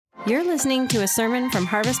You're listening to a sermon from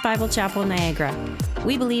Harvest Bible Chapel, Niagara.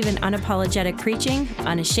 We believe in unapologetic preaching,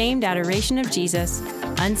 unashamed adoration of Jesus,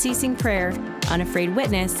 unceasing prayer, unafraid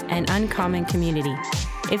witness, and uncommon community.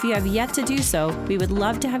 If you have yet to do so, we would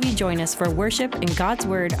love to have you join us for worship and God's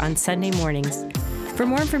Word on Sunday mornings. For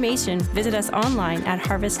more information, visit us online at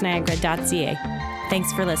harvestniagara.ca.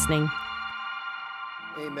 Thanks for listening.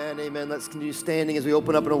 Amen, amen. Let's continue standing as we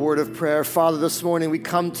open up in a word of prayer. Father, this morning we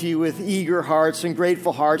come to you with eager hearts and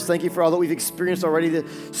grateful hearts. Thank you for all that we've experienced already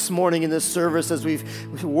this morning in this service as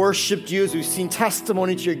we've worshiped you, as we've seen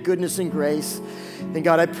testimony to your goodness and grace. And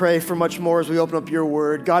God, I pray for much more as we open up your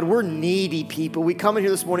word. God, we're needy people. We come in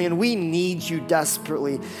here this morning and we need you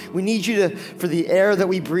desperately. We need you for the air that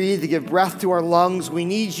we breathe, to give breath to our lungs. We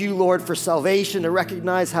need you, Lord, for salvation, to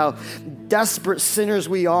recognize how desperate sinners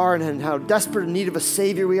we are and how desperate in need of a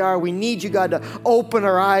Savior we are. We need you, God, to open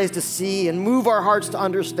our eyes to see and move our hearts to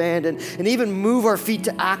understand and even move our feet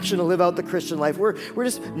to action to live out the Christian life. We're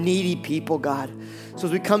just needy people, God. So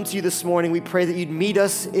as we come to you this morning, we pray that you'd meet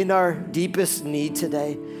us in our deepest need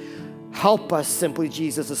today. Help us simply,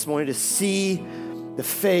 Jesus, this morning to see the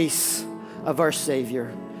face of our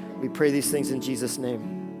Savior. We pray these things in Jesus'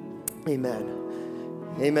 name. Amen.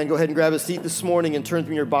 Amen. Go ahead and grab a seat this morning and turn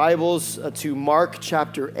from your Bibles to Mark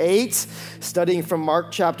chapter 8. Studying from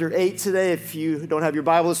Mark chapter 8 today. If you don't have your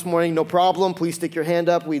Bible this morning, no problem. Please stick your hand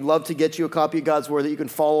up. We'd love to get you a copy of God's Word that you can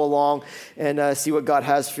follow along and see what God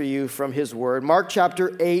has for you from His Word. Mark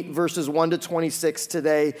chapter 8, verses 1 to 26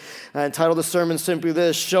 today. Entitled the sermon simply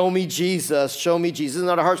this: Show me Jesus. Show me Jesus. Isn't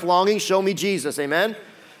that our heart's longing? Show me Jesus. Amen?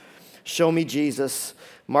 Show me Jesus.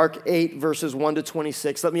 Mark 8, verses 1 to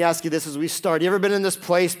 26. Let me ask you this as we start. You ever been in this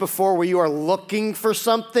place before where you are looking for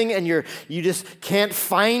something and you just can't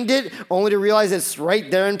find it, only to realize it's right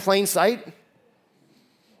there in plain sight?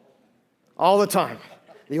 All the time.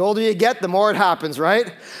 The older you get, the more it happens,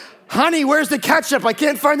 right? Honey, where's the ketchup? I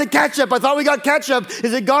can't find the ketchup. I thought we got ketchup.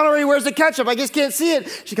 Is it gone already? Where's the ketchup? I just can't see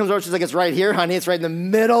it. She comes over, she's like, it's right here, honey. It's right in the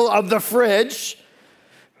middle of the fridge.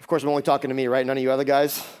 Of course, I'm only talking to me, right? None of you other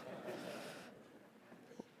guys?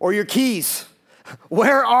 Or your keys.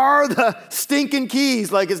 Where are the stinking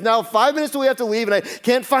keys? Like, it's now 5 minutes till we have to leave, and I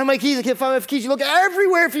can't find my keys. I can't find my keys. You look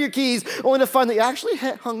everywhere for your keys, only to find that you actually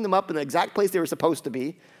hung them up in the exact place they were supposed to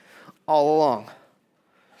be all along.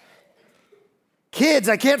 Kids,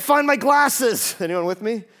 I can't find my glasses. Anyone with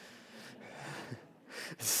me?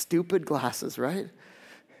 Stupid glasses, right?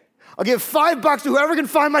 I'll give $5 to whoever can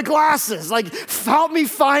find my glasses. Like, help me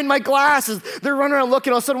find my glasses. They're running around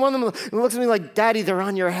looking. All of a sudden, one of them looks at me like, Daddy, they're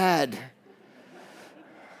on your head.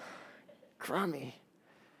 Crummy.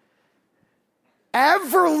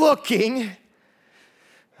 Ever looking,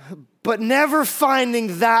 but never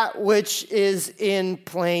finding that which is in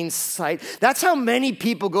plain sight. That's how many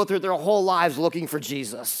people go through their whole lives looking for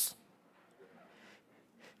Jesus.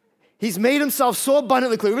 He's made himself so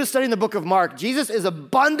abundantly clear. We've been studying the book of Mark. Jesus is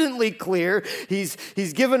abundantly clear. He's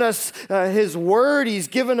given us his word. God's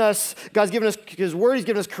given us his word. He's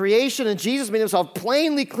given us creation. And Jesus made himself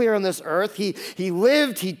plainly clear on this earth. He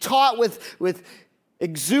lived, he taught with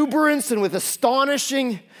exuberance and with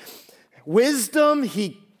astonishing wisdom.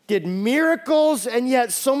 He did miracles, and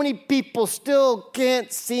yet so many people still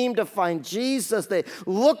can't seem to find Jesus. They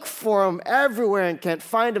look for him everywhere and can't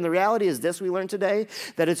find him. The reality is this, we learned today,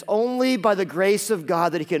 that it's only by the grace of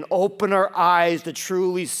God that he can open our eyes to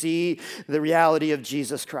truly see the reality of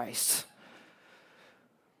Jesus Christ.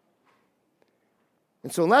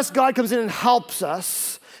 And so unless God comes in and helps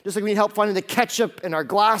us, just like we need help finding the ketchup in our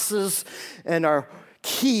glasses and our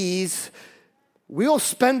keys, we'll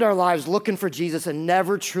spend our lives looking for Jesus and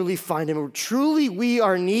never truly find him. Truly, we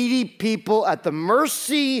are needy people at the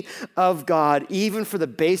mercy of God, even for the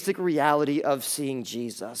basic reality of seeing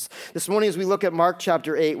Jesus. This morning, as we look at Mark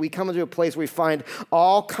chapter 8, we come into a place where we find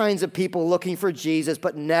all kinds of people looking for Jesus,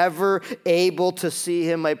 but never able to see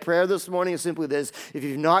him. My prayer this morning is simply this: if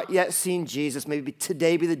you've not yet seen Jesus, maybe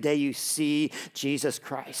today be the day you see Jesus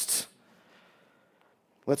Christ.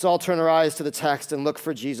 Let's all turn our eyes to the text and look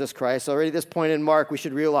for Jesus Christ. Already at this point in Mark, we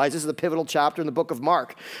should realize this is the pivotal chapter in the book of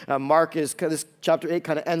Mark. This chapter 8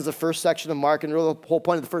 kind of ends the first section of Mark, and really the whole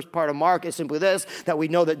point of the first part of Mark is simply this: that we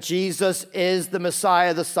know that Jesus is the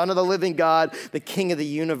Messiah, the Son of the living God, the King of the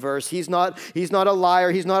universe. He's not a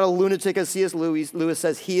liar. He's not a lunatic, as C.S. Lewis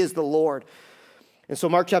says. He is the Lord. And so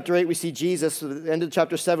Mark chapter 8, we see Jesus. At the end of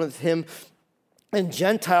chapter 7 with him in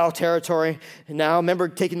Gentile territory now. Remember,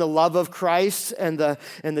 taking the love of Christ and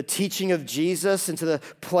the teaching of Jesus into the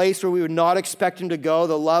place where we would not expect him to go,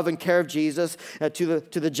 the love and care of Jesus to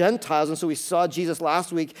the Gentiles. And so we saw Jesus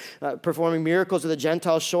last week performing miracles to the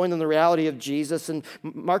Gentiles, showing them the reality of Jesus. And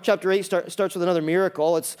Mark chapter 8 starts with another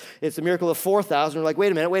miracle. It's the miracle of 4,000. We're like,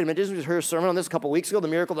 wait a minute, didn't we just hear a sermon on this a couple weeks ago, the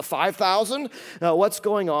miracle of the 5,000? What's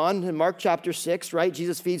going on? In Mark chapter 6, right,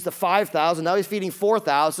 Jesus feeds the 5,000. Now he's feeding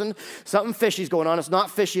 4,000. Something fishy's going on. It's not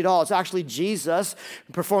fishy at all. It's actually Jesus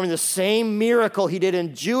performing the same miracle he did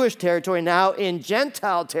in Jewish territory, now in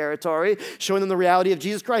Gentile territory, showing them the reality of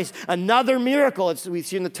Jesus Christ. Another miracle. We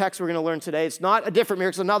see in the text we're going to learn today. It's not a different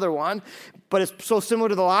miracle, it's another one, but it's so similar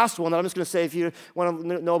to the last one that I'm just going to say, if you want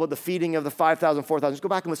to know about the feeding of the 5,000, 4,000, just go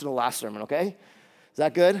back and listen to the last sermon, okay? Is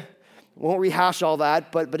that good? Won't rehash all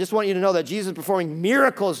that, but just want you to know that Jesus is performing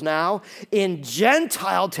miracles now in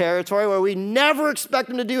Gentile territory where we never expect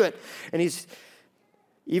him to do it. And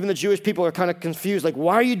even the Jewish people are kind of confused, like,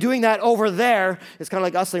 why are you doing that over there? It's kind of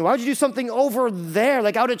like us saying, why would you do something over there,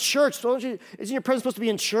 like out at church? Isn't your presence supposed to be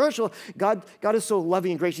in church? Well, God is so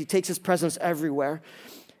loving and gracious. He takes his presence everywhere.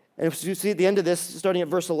 And if you see at the end of this, starting at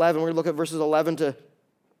verse 11, we're going to look at verses 11 to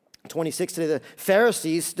 26 today. The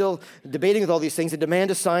Pharisees, still debating with all these things, they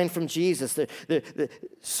demand a sign from Jesus.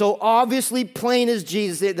 So obviously plain as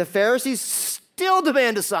Jesus, the Pharisees still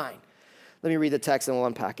demand a sign. Let me read the text and we'll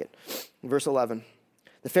unpack it. Verse 11.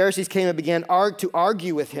 The Pharisees came and began to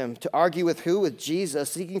argue with him. To argue with who? With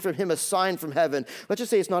Jesus, seeking from him a sign from heaven. Let's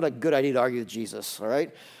just say it's not a good idea to argue with Jesus, all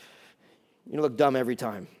right? You look dumb every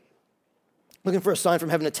time. Looking for a sign from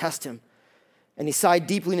heaven to test him. And he sighed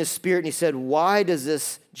deeply in his spirit and he said, why does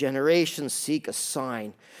this generation seek a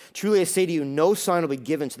sign? Truly I say to you, no sign will be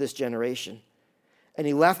given to this generation. And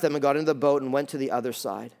he left them and got into the boat and went to the other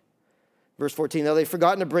side. Verse 14, now they'd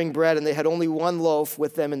forgotten to bring bread, and they had only one loaf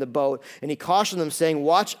with them in the boat. And he cautioned them, saying,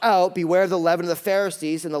 watch out, beware of the leaven of the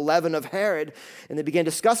Pharisees and the leaven of Herod. And they began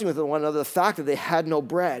discussing with one another the fact that they had no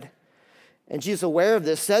bread. And Jesus, aware of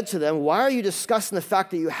this, said to them, why are you discussing the fact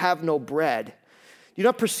that you have no bread? Do you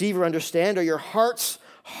not perceive or understand? Are your hearts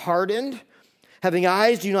hardened? Having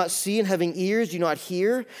eyes, do you not see? And having ears, do you not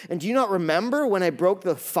hear? And do you not remember when I broke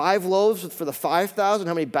the 5 loaves for the 5,000?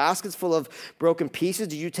 How many baskets full of broken pieces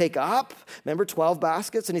did you take up? Remember, 12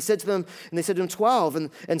 baskets? And they said to him, 12,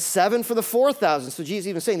 and 7 for the 4,000. So Jesus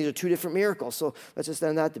even saying these are 2 different miracles. So let's just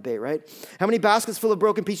end that debate, right? How many baskets full of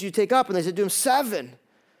broken pieces did you take up? And they said to him, 7. And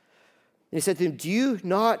he said to them, do you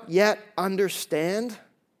not yet understand?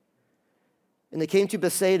 And they came to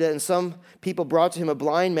Bethsaida, and some people brought to him a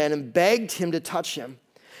blind man and begged him to touch him.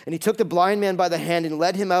 And he took the blind man by the hand and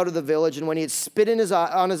led him out of the village. And when he had spit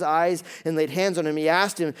on his eyes and laid hands on him, he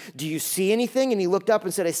asked him, do you see anything? And he looked up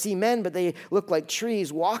and said, I see men, but they look like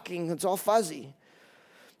trees walking. It's all fuzzy.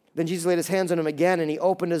 Then Jesus laid his hands on him again, and he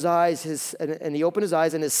opened his eyes,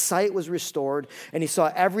 and his sight was restored, and he saw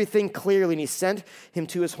everything clearly. And he sent him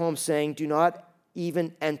to his home, saying, do not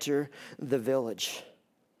even enter the village.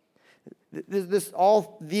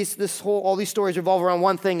 All these stories revolve around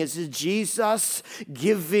one thing: is Jesus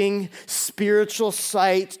giving spiritual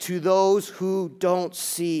sight to those who don't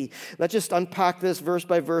see. Let's just unpack this verse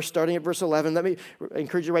by verse, starting at verse 11. Let me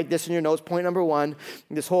encourage you to write this in your notes. Point number 1: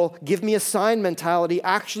 this whole "give me a sign" mentality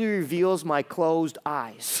actually reveals my closed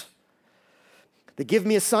eyes. The "give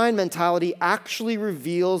me a sign" mentality actually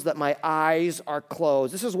reveals that my eyes are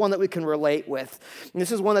closed. This is one that we can relate with. And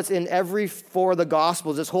this is one that's in every 4 of the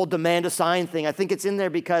Gospels, this whole demand a sign thing. I think it's in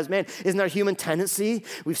there because, man, isn't our human tendency?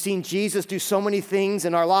 We've seen Jesus do so many things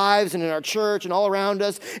in our lives and in our church and all around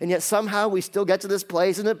us, and yet somehow we still get to this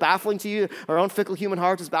place. Isn't it baffling to you? Our own fickle human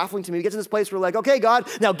hearts is baffling to me. We get to this place where we're like, okay, God,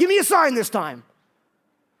 now give me a sign this time.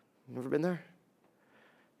 Never been there?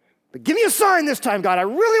 But give me a sign this time, God. I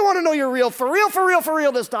really want to know you're real, for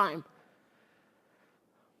real this time.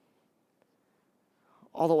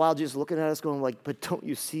 All the while Jesus looking at us going like, but don't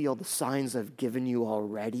you see all the signs I've given you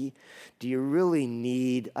already? Do you really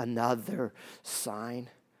need another sign?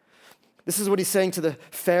 This is what he's saying to the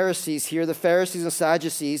Pharisees here, the Pharisees and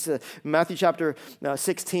Sadducees. Matthew chapter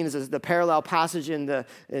 16 is the parallel passage in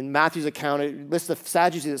Matthew's account. It lists the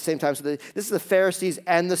Sadducees at the same time. So this is the Pharisees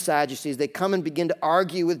and the Sadducees. They come and begin to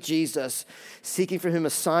argue with Jesus, seeking from him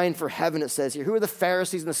a sign for heaven, it says here. Who are the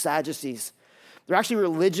Pharisees and the Sadducees? They're actually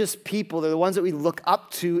religious people. They're the ones that we look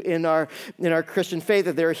up to in our Christian faith.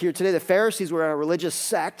 That they're here today. The Pharisees were a religious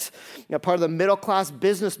sect, part of the middle-class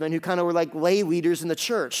businessmen who kind of were like lay leaders in the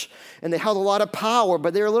church. And they held a lot of power,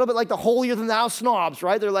 but they were a little bit like the holier-than-thou snobs,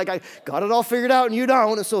 right? They're like, I got it all figured out and you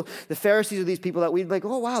don't. And so the Pharisees are these people that we'd like,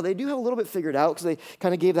 oh, wow, they do have a little bit figured out because they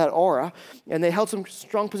kind of gave that aura. And they held some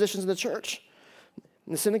strong positions in the church.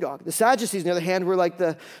 in the synagogue. The Sadducees, on the other hand, were like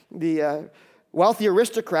the wealthy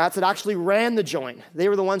aristocrats that actually ran the joint. They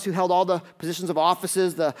were the ones who held all the positions of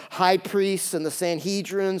offices, the high priests and the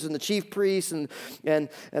Sanhedrins and the chief priests, and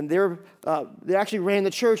they actually ran the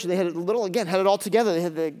church. They had it all together. They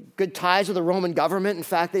had the good ties with the Roman government. In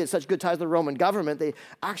fact, they had such good ties with the Roman government, they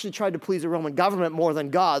actually tried to please the Roman government more than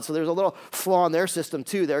God. So there's a little flaw in their system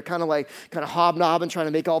too. They're kind of hobnobbing, trying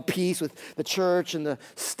to make all peace with the church and the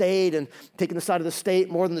state and taking the side of the state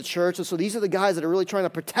more than the church. And so these are the guys that are really trying to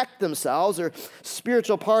protect themselves. They're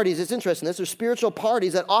spiritual parties. It's interesting. They're spiritual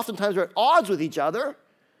parties that oftentimes are at odds with each other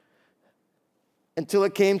until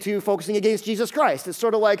it came to focusing against Jesus Christ. It's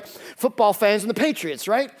sort of like football fans and the Patriots,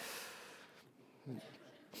 right?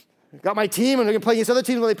 I've got my team, and we're going to play against other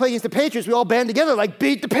teams. When they play against the Patriots, we all band together,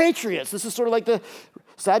 beat the Patriots. This is sort of like the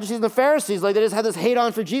Sadducees and the Pharisees. They just had this hate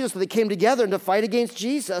on for Jesus, but they came together to fight against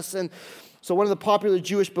Jesus. And so one of the popular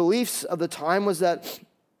Jewish beliefs of the time was that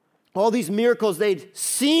all these miracles they'd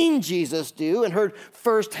seen Jesus do and heard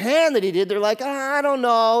firsthand that he did, they're like, I don't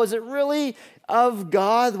know, is it really of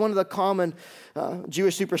God? One of the common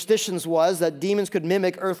Jewish superstitions was that demons could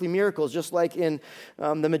mimic earthly miracles, just like in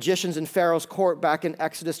the magicians in Pharaoh's court back in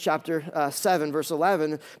Exodus chapter 7, verse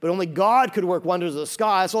 11. But only God could work wonders of the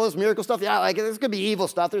sky. So all this miracle stuff, this could be evil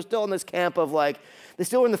stuff. They're still in this camp of they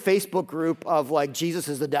still are in the Facebook group of Jesus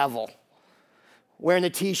is the devil, wearing the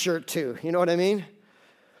t-shirt too. You know what I mean?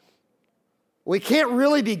 We can't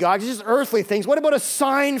really be God. It's just earthly things. What about a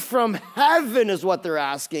sign from heaven is what they're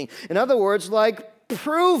asking. In other words,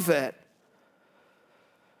 prove it.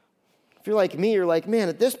 If you're like me, you're like, man,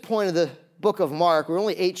 at this point of the book of Mark, we're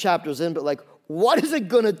only 8 chapters in, but what is it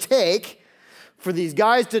going to take for these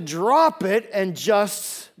guys to drop it and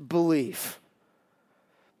just believe?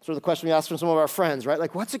 Sort of the question we asked from some of our friends,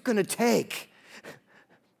 right? What's it going to take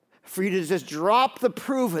for you to just drop the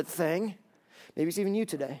prove it thing? Maybe it's even you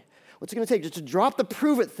today. What's it going to take just to drop the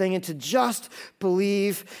prove it thing and to just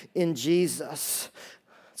believe in Jesus?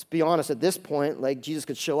 Let's be honest, at this point, Jesus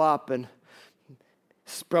could show up and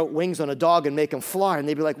sprout wings on a dog and make him fly, and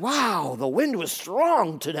they'd be like, wow, the wind was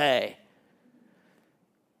strong today.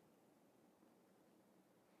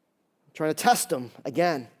 I'm trying to test him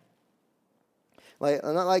again.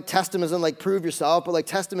 Not test him as in prove yourself, but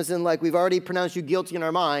test him as in we've already pronounced you guilty in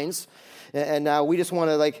our minds, and now we just want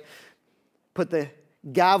to put the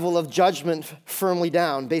gavel of judgment firmly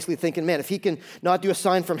down, basically thinking, man, if he can not do a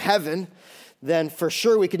sign from heaven, then for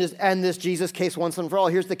sure we can just end this Jesus case once and for all.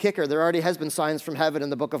 Here's the kicker. There already has been signs from heaven in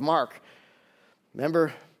the book of Mark.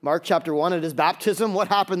 Remember Mark chapter 1 at his baptism? What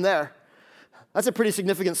happened there? That's a pretty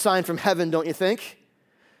significant sign from heaven, don't you think?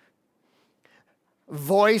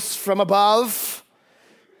 Voice from above.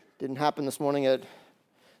 Didn't happen this morning at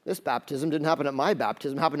this baptism. Didn't happen at my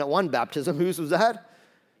baptism. Happened at one baptism. Whose was that?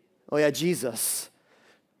 Oh yeah, Jesus.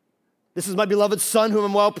 This is my beloved son whom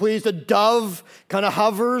I'm well pleased. A dove kind of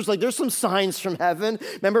hovers. There's some signs from heaven.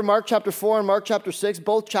 Remember Mark chapter 4 and Mark chapter 6,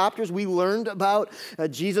 both chapters we learned about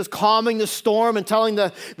Jesus calming the storm and telling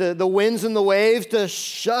the winds and the waves to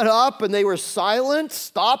shut up, and they were silent.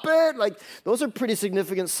 Stop it. Those are pretty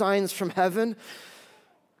significant signs from heaven.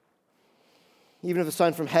 Even if a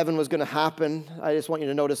sign from heaven was going to happen, I just want you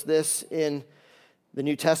to notice this. In the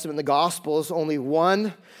New Testament, the Gospels, only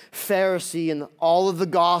one Pharisee in all of the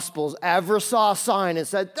Gospels ever saw a sign and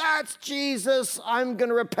said, that's Jesus, I'm going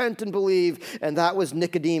to repent and believe. And that was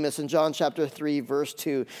Nicodemus in John chapter 3, verse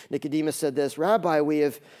 2. Nicodemus said this, Rabbi,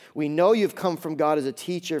 we know you've come from God as a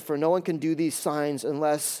teacher, for no one can do these signs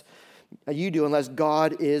unless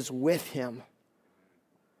God is with him.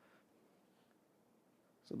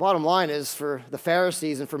 The bottom line is for the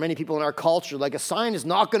Pharisees and for many people in our culture, a sign is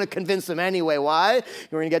not going to convince them anyway. Why?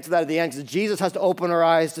 We're going to get to that at the end, because Jesus has to open our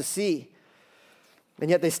eyes to see. And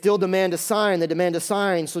yet they still demand a sign. They demand a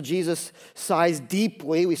sign. So Jesus sighs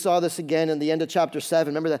deeply. We saw this again in the end of chapter 7.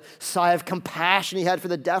 Remember the sigh of compassion he had for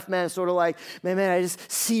the deaf man? Sort of man, I just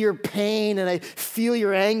see your pain and I feel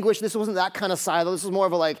your anguish. This wasn't that kind of sigh, though. This was more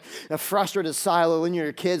of a frustrated sigh when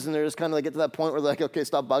you're kids and they're just kind of get to that point where they're okay,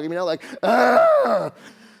 stop bugging me now. Ah!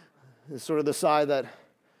 It's sort of the sigh that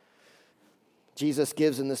Jesus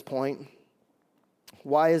gives in this point.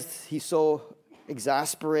 Why is he so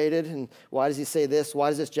exasperated? And why does he say this? Why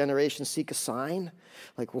does this generation seek a sign?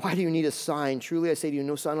 Why do you need a sign? Truly, I say to you,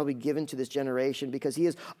 no sign will be given to this generation, because he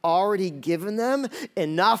has already given them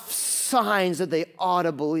enough signs that they ought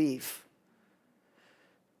to believe.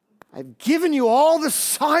 I've given you all the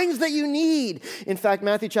signs that you need. In fact,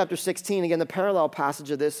 Matthew chapter 16, again, the parallel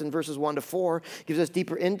passage of this in verses 1 to 4 gives us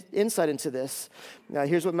deeper insight into this. Now,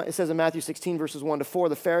 here's what it says in Matthew 16, verses 1 to 4.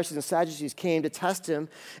 The Pharisees and Sadducees came to test him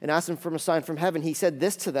and asked him for a sign from heaven. He said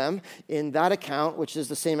this to them in that account, which is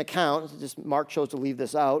the same account. Just Mark chose to leave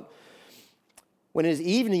this out. When it is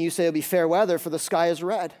evening, you say it'll be fair weather, for the sky is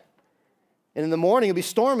red. And in the morning, it'll be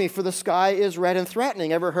stormy, for the sky is red and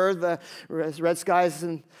threatening. Ever heard the red skies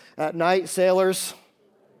at night, sailors?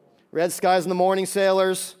 Red skies in the morning,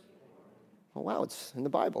 sailors? Oh, wow, it's in the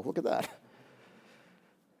Bible. Look at that.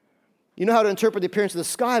 You know how to interpret the appearance of the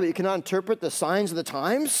sky, but you cannot interpret the signs of the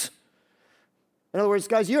times? In other words,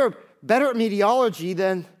 guys, you're better at meteorology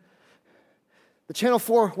than the Channel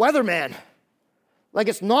 4 weatherman. Like,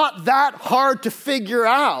 it's not that hard to figure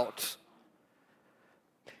out.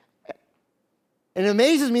 And it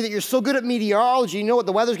amazes me that you're so good at meteorology, you know what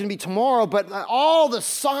the weather's going to be tomorrow, but all the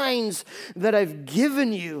signs that I've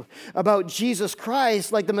given you about Jesus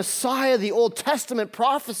Christ, like the Messiah, the Old Testament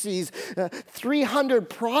prophecies, 300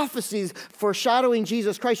 prophecies foreshadowing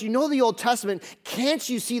Jesus Christ. You know the Old Testament. Can't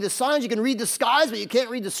you see the signs? You can read the skies, but you can't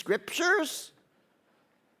read the scriptures?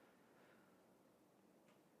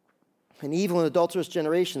 An evil and adulterous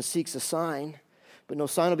generation seeks a sign, but no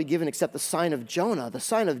sign will be given except the sign of Jonah. The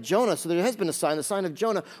sign of Jonah. So there has been a sign, the sign of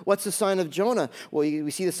Jonah. What's the sign of Jonah? Well,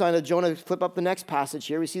 we see the sign of Jonah. Flip up the next passage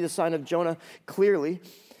here. We see the sign of Jonah clearly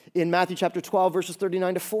in Matthew chapter 12, verses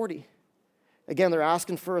 39 to 40. Again, they're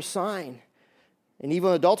asking for a sign. An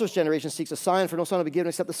evil and adulterous generation seeks a sign, for no sign will be given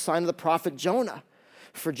except the sign of the prophet Jonah.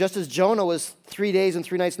 For just as Jonah was 3 days and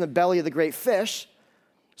 3 nights in the belly of the great fish,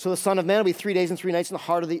 so the Son of Man will be 3 days and 3 nights in the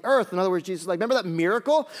heart of the earth. In other words, Jesus is like, remember that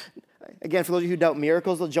miracle? Again, for those of you who doubt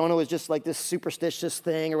miracles, Jonah was just like this superstitious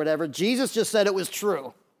thing or whatever. Jesus just said it was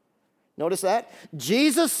true. Notice that?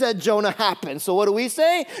 Jesus said Jonah happened. So what do we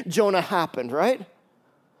say? Jonah happened, right?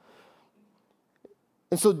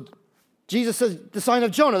 And so Jesus says the sign of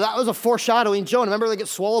Jonah. That was a foreshadowing Jonah. Remember they get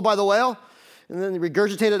swallowed by the whale? And then they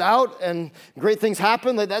regurgitate it out, and great things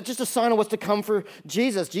happen. Like, that's just a sign of what's to come for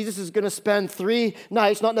Jesus. Jesus is going to spend 3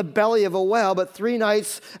 nights, not in the belly of a whale, but 3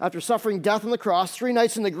 nights after suffering death on the cross, 3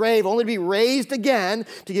 nights in the grave, only to be raised again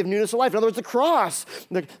to give newness of life. In other words, the cross.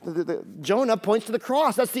 Jonah points to the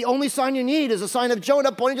cross. That's the only sign you need, is a sign of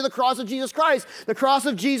Jonah pointing to the cross of Jesus Christ. The cross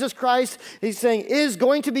of Jesus Christ, he's saying, is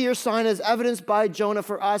going to be your sign as evidenced by Jonah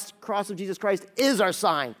for us. The cross of Jesus Christ is our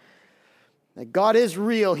sign. That God is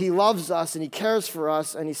real, he loves us, and he cares for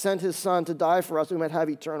us, and he sent his son to die for us so we might have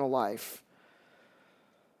eternal life.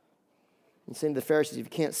 And saying to the Pharisees, if you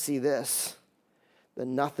can't see this,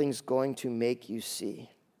 then nothing's going to make you see.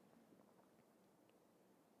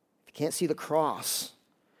 If you can't see the cross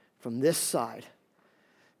from this side,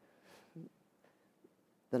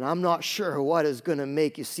 then I'm not sure what is going to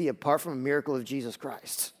make you see apart from a miracle of Jesus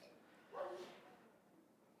Christ.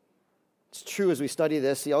 It's true as we study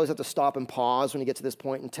this, you always have to stop and pause when you get to this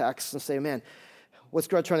point in text and say, man, what's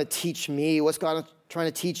God trying to teach me? What's God trying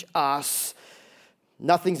to teach us?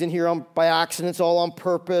 Nothing's in here by accident. It's all on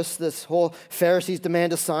purpose. This whole Pharisees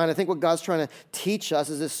demand a sign. I think what God's trying to teach us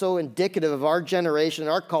is so indicative of our generation,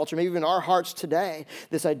 our culture, maybe even our hearts today.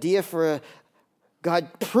 This idea for God,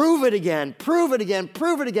 prove it again, prove it again,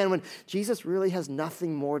 prove it again, when Jesus really has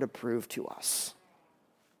nothing more to prove to us.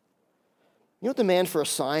 You know what the demand for a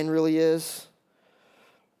sign really is?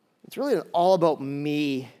 It's really an all about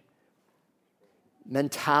me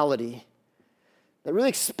mentality that really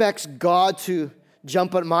expects God to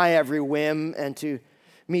jump at my every whim and to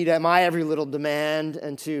meet at my every little demand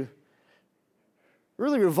and to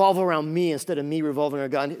really revolve around me instead of me revolving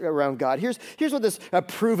around God. Here's what this,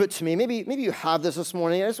 prove it to me. Maybe you have this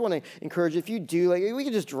morning. I just want to encourage you, if you do, like, we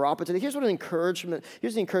can just drop it today. Here's the encouragement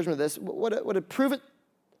of this. What a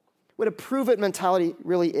prove it mentality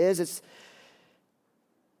really is.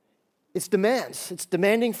 It's demands. It's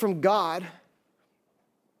demanding from God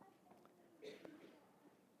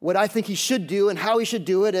what I think he should do and how he should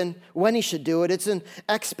do it and when he should do it. It's an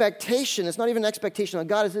expectation. It's not even an expectation on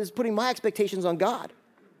God. It's putting my expectations on God.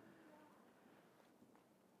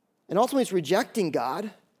 And ultimately it's rejecting God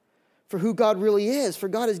for who God really is. For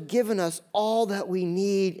God has given us all that we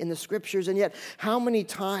need in the scriptures. And yet, how many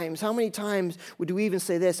times do we even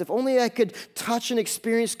say this? If only I could touch and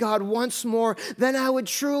experience God once more, then I would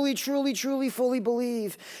truly, truly, truly, fully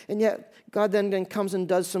believe. And yet, God then comes and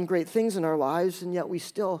does some great things in our lives, and yet we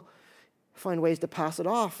still find ways to pass it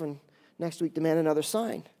off and next week demand another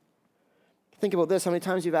sign. Think about this, how many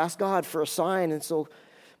times you've asked God for a sign, and so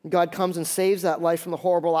God comes and saves that life from the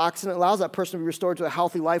horrible accident, allows that person to be restored to a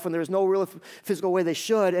healthy life when there's no real physical way they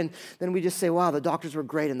should, and then we just say, wow, the doctors were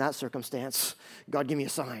great in that circumstance. God, give me a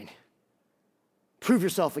sign. Prove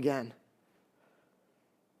yourself again.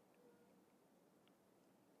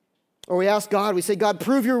 Or we ask God, we say, God,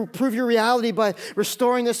 prove your reality by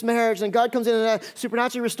restoring this marriage. And God comes in and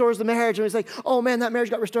supernaturally restores the marriage. And he's like, oh man, that marriage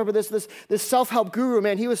got restored by this self-help guru,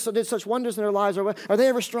 man. He did such wonders in their lives. Or are they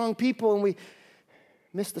ever strong people? And we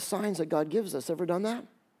miss the signs that God gives us. Ever done that?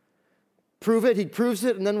 Prove it, he proves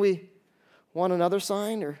it, and then we want another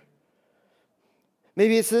sign? Or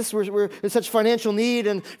maybe it's this, we're in such financial need,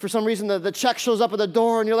 and for some reason the check shows up at the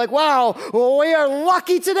door, and you're like, wow, we are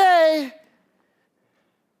lucky today.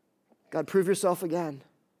 God, prove yourself again.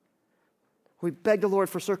 We beg the Lord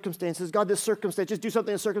for circumstances. God, this circumstance, just do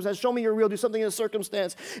something in the circumstance. Show me you're real, do something in the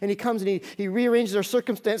circumstance. And he comes and he rearranges our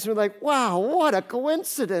circumstance, and we're like, wow, what a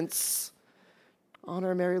coincidence. On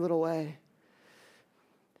our merry little way.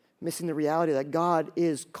 Missing the reality that God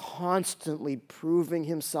is constantly proving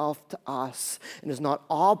himself to us and is not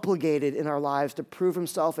obligated in our lives to prove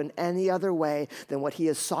himself in any other way than what he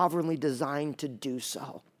has sovereignly designed to do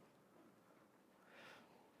so.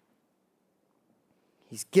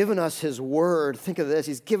 He's given us his word. Think of this.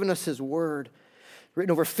 He's given us his word.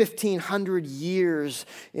 Written over 1,500 years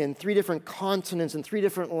in 3 different continents and 3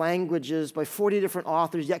 different languages by 40 different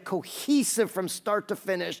authors, yet cohesive from start to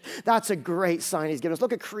finish. That's a great sign he's given us.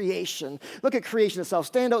 Look at creation. Look at creation itself.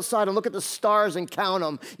 Stand outside and look at the stars and count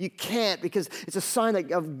them. You can't, because it's a sign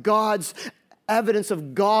of God's evidence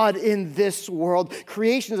of God in this world.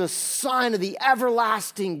 Creation is a sign of the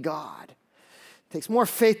everlasting God. It takes more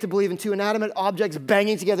faith to believe in 2 inanimate objects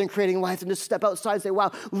banging together and creating life than to step outside and say,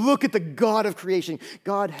 wow, look at the God of creation.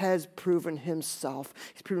 God has proven himself.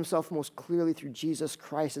 He's proven himself most clearly through Jesus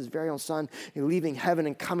Christ, his very own son, leaving heaven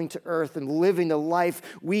and coming to earth and living the life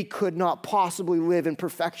we could not possibly live in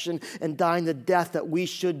perfection and dying the death that we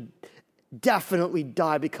should definitely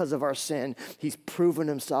die because of our sin. He's proven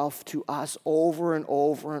himself to us over and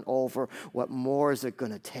over and over. What more is it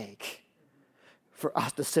going to take for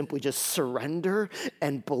us to simply just surrender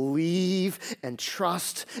and believe and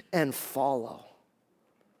trust and follow?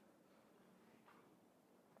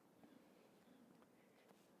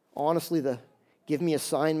 Honestly, the give me a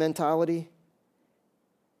sign mentality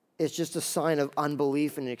is just a sign of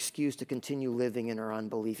unbelief and an excuse to continue living in our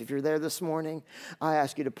unbelief. If you're there this morning, I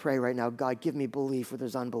ask you to pray right now, God, give me belief where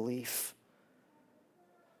there's unbelief.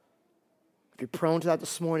 If you're prone to that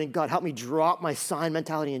this morning, God, help me drop my sign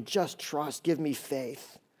mentality and just trust. Give me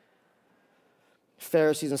faith.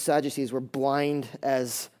 Pharisees and Sadducees were blind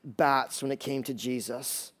as bats when it came to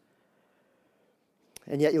Jesus.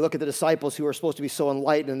 And yet you look at the disciples who were supposed to be so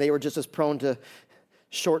enlightened, and they were just as prone to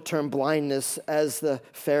short-term blindness as the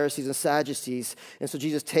Pharisees and Sadducees. And so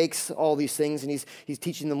Jesus takes all these things and he's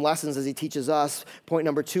teaching them lessons as he teaches us. Point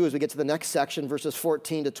number 2 as we get to the next section, verses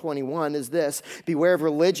 14 to 21, is this: beware of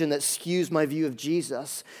religion that skews my view of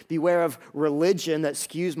Jesus. Beware of religion that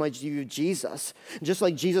skews my view of Jesus. And just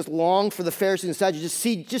like Jesus longed for the Pharisees and Sadducees,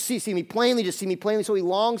 see me plainly, just see me plainly. So he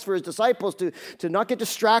longs for his disciples to not get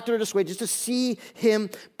distracted or dissuaded, just to see him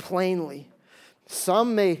plainly.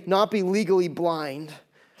 Some may not be legally blind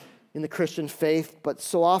in the Christian faith, but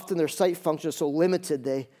so often their sight function is so limited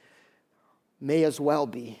they may as well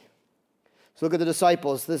be. So look at the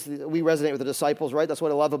disciples. We resonate with the disciples, right? That's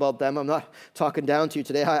what I love about them. I'm not talking down to you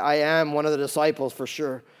today. I am one of the disciples for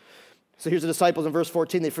sure. So here's the disciples in verse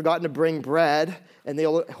 14. They'd forgotten to bring bread, and they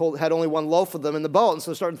had only 1 loaf of them in the boat. And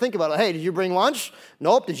so they're starting to think about it. Hey, did you bring lunch?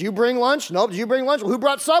 Nope. Did you bring lunch? Nope. Did you bring lunch? Well, who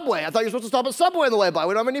brought Subway? I thought you were supposed to stop at Subway on the way by.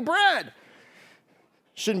 We don't have any bread.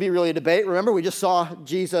 Shouldn't be really a debate. Remember, we just saw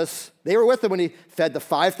Jesus. They were with him when he fed the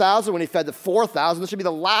 5,000, when he fed the 4,000. This should be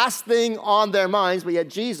the last thing on their minds. But yet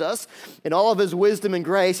Jesus, in all of his wisdom and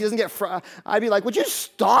grace, he doesn't get... I'd be like, would you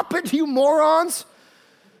stop it, you morons?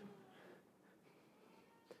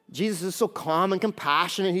 Jesus is so calm and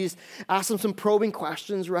compassionate. He's asked them some probing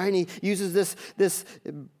questions, right? And he uses this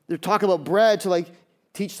they're talking about bread to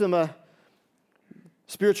teach them a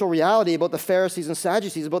spiritual reality about the Pharisees and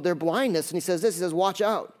Sadducees, about their blindness. And he says, watch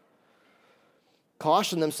out.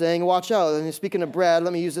 Caution them, saying, watch out. And speaking of bread,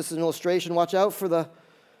 let me use this as an illustration. Watch out for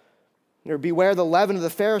beware the leaven of the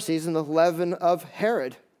Pharisees and the leaven of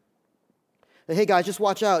Herod. Hey guys, just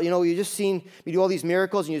watch out. You just seen me do all these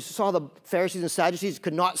miracles, and you saw the Pharisees and Sadducees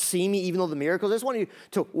could not see me even though the miracles. I just want you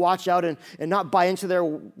to watch out and not buy into their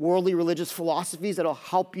worldly religious philosophies that'll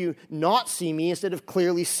help you not see me instead of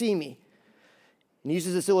clearly see me. And he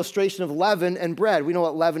uses this illustration of leaven and bread. We know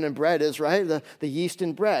what leaven and bread is, right? The yeast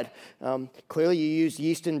in bread. Clearly, you use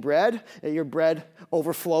yeast in bread, your bread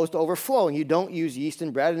overflows to overflowing. You don't use yeast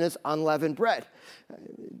in bread, and it's unleavened bread.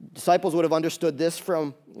 Disciples would have understood this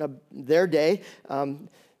from their day.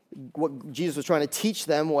 what Jesus was trying to teach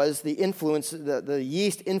them was the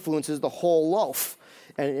yeast influences the whole loaf.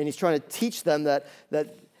 And he's trying to teach them that a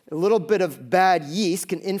little bit of bad yeast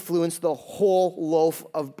can influence the whole loaf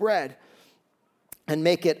of bread and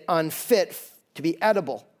make it unfit to be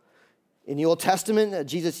edible. In the Old Testament,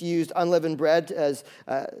 Jesus used unleavened bread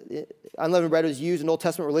unleavened bread was used in Old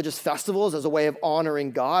Testament religious festivals as a way of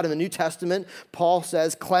honoring God. In the New Testament, Paul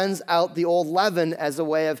says, cleanse out the old leaven as a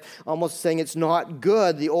way of almost saying it's not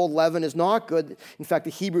good. The old leaven is not good. In fact,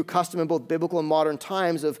 the Hebrew custom in both biblical and modern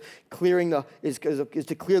times of is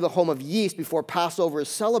to clear the home of yeast before Passover is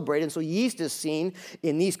celebrated. And so yeast is seen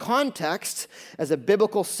in these contexts as a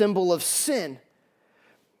biblical symbol of sin.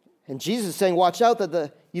 And Jesus is saying, watch out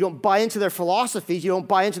that you don't buy into their philosophies, you don't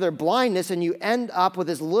buy into their blindness, and you end up with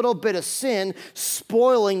this little bit of sin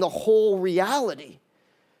spoiling the whole reality.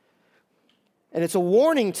 And it's a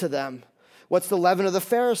warning to them. What's the leaven of the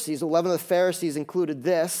Pharisees? The leaven of the Pharisees included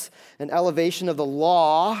this: an elevation of the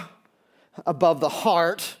law above the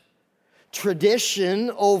heart,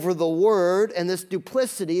 tradition over the word, and this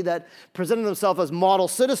duplicity that presented themselves as model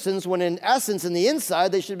citizens when in essence, in the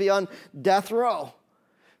inside, they should be on death row.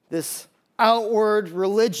 This outward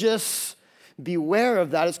religious, beware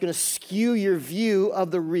of that. It's going to skew your view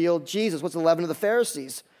of the real Jesus. What's the leaven of the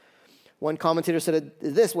Pharisees? One commentator said it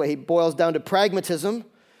this way. He boils down to pragmatism,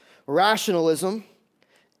 rationalism,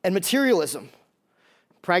 and materialism.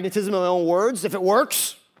 Pragmatism, in my own words, if it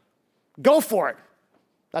works, go for it.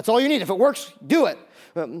 That's all you need. If it works, do it.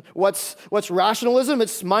 What's rationalism?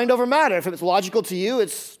 It's mind over matter. If it's logical to you,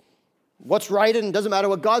 it's what's right, and it doesn't matter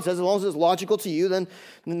what God says. As long as it's logical to you, then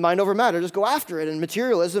mind over matter. Just go after it. And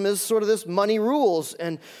materialism is sort of this money rules.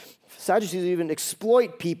 And Sadducees even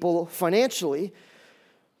exploit people financially.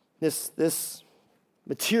 This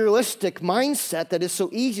materialistic mindset that is so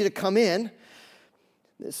easy to come in.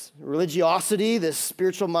 This religiosity, this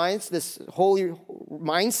spiritual mindset, this holy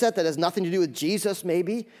mindset that has nothing to do with Jesus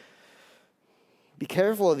maybe. Be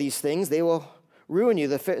careful of these things. They will ruin you.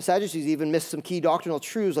 The Sadducees even missed some key doctrinal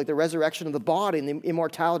truths like the resurrection of the body and the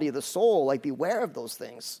immortality of the soul. Like, beware of those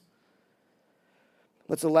things.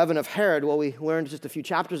 What's the leaven of Herod? Well, we learned just a few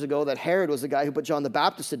chapters ago that Herod was the guy who put John the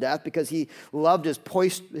Baptist to death because he loved his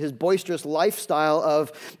boisterous lifestyle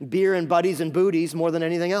of beer and buddies and booties more than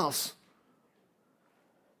anything else.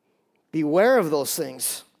 Beware of those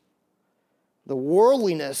things. The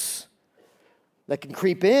worldliness that can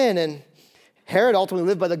creep in, and Herod ultimately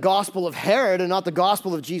lived by the gospel of Herod and not the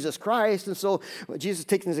gospel of Jesus Christ. And so Jesus is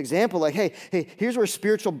taking this example like, hey, here's where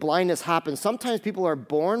spiritual blindness happens. Sometimes people are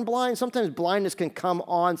born blind. Sometimes blindness can come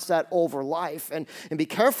onset over life. And be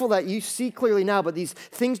careful that you see clearly now, but these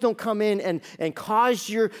things don't come in and cause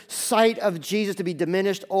your sight of Jesus to be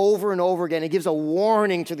diminished over and over again. He gives a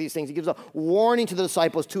warning to these things. He gives a warning to the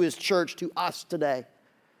disciples, to his church, to us today.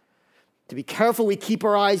 To be careful we keep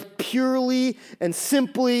our eyes purely and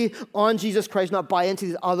simply on Jesus Christ, not buy into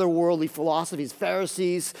these otherworldly philosophies,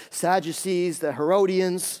 Pharisees, Sadducees, the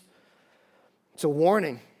Herodians. It's a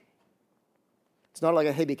warning. It's not like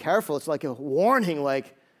a, hey, be careful. It's like a warning,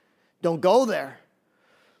 like, don't go there.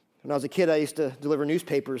 When I was a kid, I used to deliver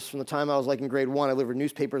newspapers. From the time I was like in grade 1, I delivered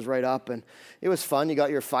newspapers right up, and it was fun. You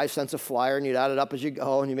got your 5 cents a flyer, and you'd add it up as you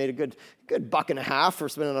go, and you made a good $1.50 for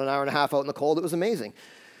spending an hour and a half out in the cold. It was amazing.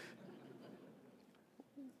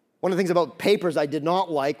 One of the things about papers I did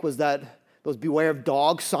not like was that those beware of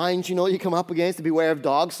dog signs, you know, you come up against, the beware of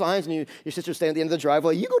dog signs, and your sister standing at the end of the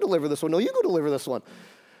driveway, you go deliver this one. No, you go deliver this one.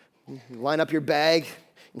 You line up your bag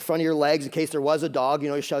in front of your legs in case there was a dog, you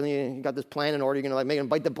know, you got this plan in order, you're going to like make him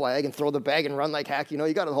bite the bag and throw the bag and run like heck, you know,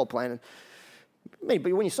 you got the whole plan. But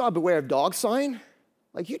when you saw a beware of dog sign,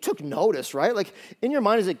 like you took notice, right? Like in your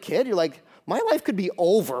mind as a kid, you're like, my life could be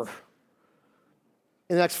over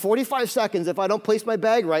in the next 45 seconds if I don't place my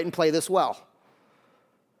bag right and play this well.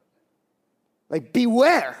 Like,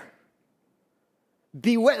 beware.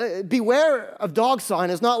 Beware of dog sign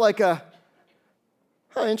is not like a,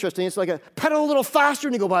 interesting, it's like a pedal a little faster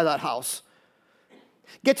and you go by that house.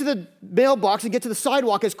 Get to the mailbox and get to the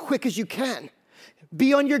sidewalk as quick as you can.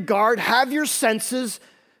 Be on your guard, have your senses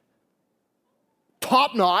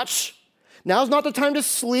top notch. Now's not the time to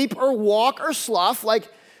sleep or walk or slough.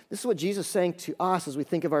 Like, this is what Jesus is saying to us as we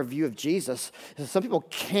think of our view of Jesus. Some people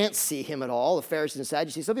can't see him at all, the Pharisees and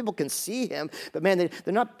Sadducees. Some people can see him, but man,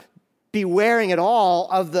 they're not bewaring at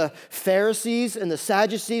all of the Pharisees and the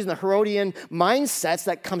Sadducees and the Herodian mindsets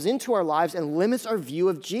that comes into our lives and limits our view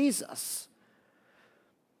of Jesus.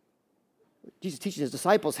 Jesus teaching his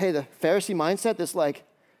disciples, hey, the Pharisee mindset, this like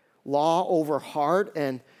law over heart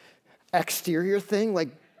and exterior thing, like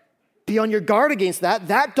be on your guard against that.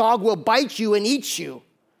 That dog will bite you and eat you.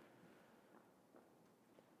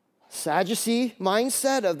 Sadducee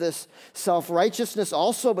mindset of this self-righteousness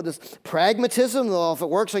also, but this pragmatism, well, if it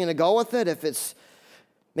works, I'm going to go with it. If it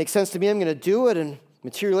makes sense to me, I'm going to do it. And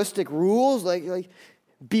materialistic rules, like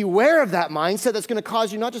beware of that mindset that's going to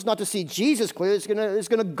cause you not just not to see Jesus clearly, it's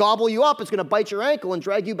going to gobble you up, it's going to bite your ankle and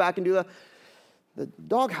drag you back into the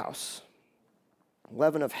doghouse.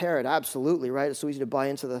 Leaven of Herod, absolutely, right? It's so easy to buy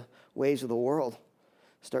into the ways of the world.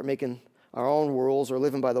 Start making our own rules or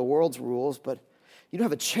living by the world's rules, but you don't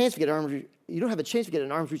have a chance to get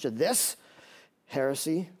an arm's reach of this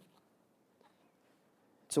heresy.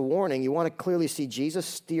 It's a warning. You want to clearly see Jesus,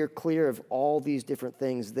 steer clear of all these different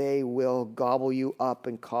things. They will gobble you up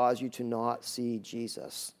and cause you to not see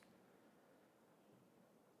Jesus.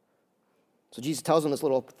 So Jesus tells them this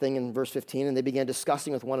little thing in verse 15, and they began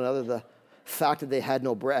discussing with one another the fact that they had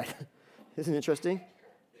no bread. Isn't it interesting?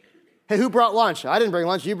 Hey, who brought lunch? I didn't bring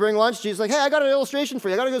lunch. You bring lunch? Jesus is like, hey, I got an illustration for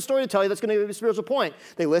you. I got a good story to tell you that's going to give you a spiritual point.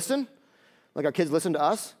 They listen, like our kids listen to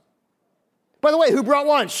us. By the way, who brought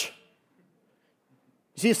lunch?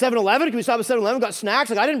 You see a 7-Eleven? Can we stop at 7-Eleven? Got snacks?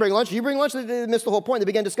 Like, I didn't bring lunch. You bring lunch? They missed the whole point. They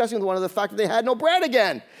began discussing with one another the fact that they had no bread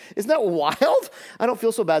again. Isn't that wild? I don't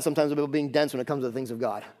feel so bad sometimes about being dense when it comes to the things of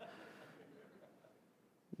God.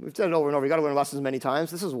 We've said it over and over. You've got to learn lessons many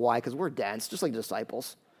times. This is why, because we're dense, just like the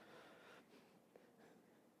disciples.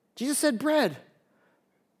 Jesus said bread.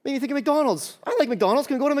 Made me think of McDonald's. I like McDonald's.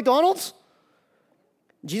 Can we go to McDonald's?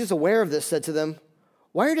 Jesus, aware of this, said to them,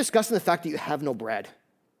 why are you discussing the fact that you have no bread?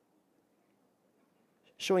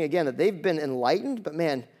 Showing again that they've been enlightened, but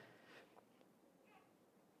man,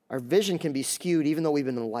 our vision can be skewed even though we've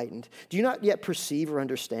been enlightened. Do you not yet perceive or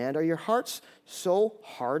understand? Are your hearts so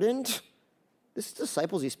hardened? This is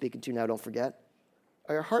disciples he's speaking to now, don't forget.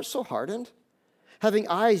 Are your hearts so hardened? Having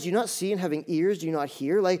eyes, do you not see? And having ears, do you not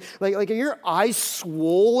hear? Like are your eyes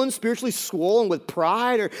swollen, spiritually swollen with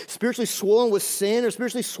pride, or spiritually swollen with sin, or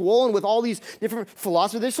spiritually swollen with all these different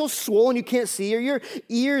philosophies? They're so swollen you can't see. Or your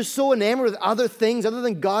ears so enamored with other things other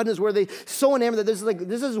than God, and is where they so enamored that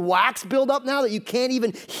this is wax build up now that you can't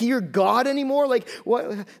even hear God anymore? Like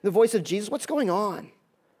what the voice of Jesus? What's going on?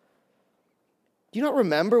 Do you not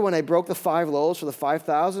remember when I broke the 5 loaves for the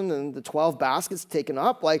 5,000 and the 12 baskets taken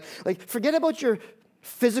up? Like forget about your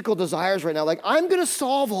physical desires right now. Like, I'm going to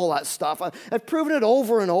solve all that stuff. I've proven it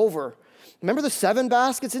over and over. Remember the 7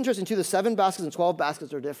 baskets? Interesting, too. The 7 baskets and 12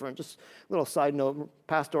 baskets are different. Just a little side note,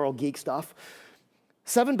 pastoral geek stuff.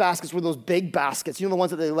 7 baskets were those big baskets. You know the ones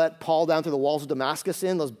that they let Paul down through the walls of Damascus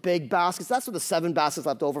in? Those big baskets. That's what the 7 baskets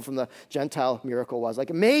left over from the Gentile miracle was. Like,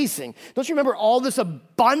 amazing. Don't you remember all this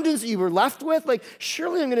abundance that you were left with? Like,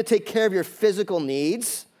 surely I'm going to take care of your physical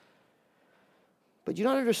needs. But you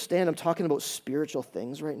don't understand, I'm talking about spiritual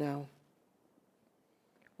things right now.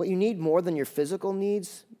 What you need more than your physical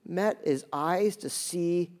needs met is eyes to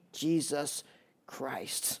see Jesus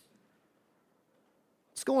Christ.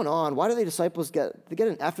 What's going on? Why do the disciples get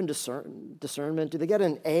an F in discernment? Do they get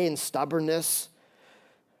an A in stubbornness?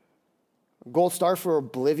 Gold star for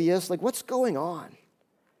oblivious? Like, what's going on?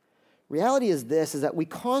 Reality is this, is that we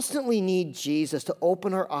constantly need Jesus to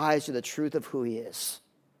open our eyes to the truth of who he is,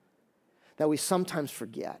 that we sometimes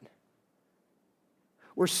forget.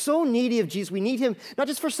 We're so needy of Jesus. We need him not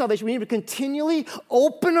just for salvation. We need him to continually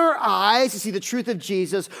open our eyes to see the truth of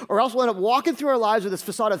Jesus, or else we'll end up walking through our lives with this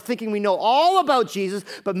facade of thinking we know all about Jesus,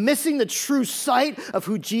 but missing the true sight of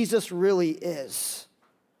who Jesus really is.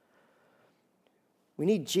 We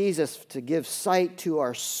need Jesus to give sight to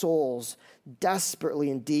our souls desperately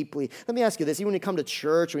and deeply. Let me ask you this. Even when you come to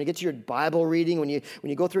church, when you get to your Bible reading, when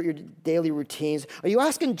you go through your daily routines, are you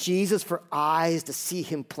asking Jesus for eyes to see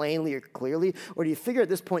him plainly or clearly? Or do you figure at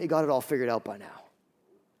this point you got it all figured out by now?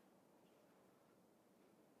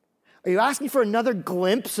 Are you asking for another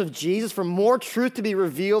glimpse of Jesus, for more truth to be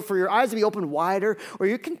revealed, for your eyes to be opened wider? Or are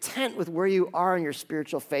you content with where you are in your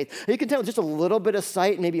spiritual faith? Are you content with just a little bit of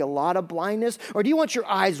sight and maybe a lot of blindness? Or do you want your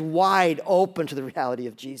eyes wide open to the reality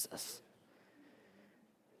of Jesus?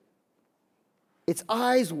 It's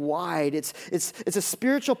eyes wide. It's a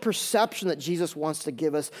spiritual perception that Jesus wants to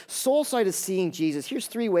give us. Soul sight is seeing Jesus. Here's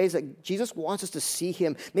 3 ways that Jesus wants us to see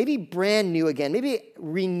him, maybe brand new again, maybe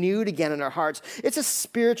renewed again in our hearts. It's a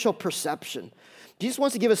spiritual perception. Jesus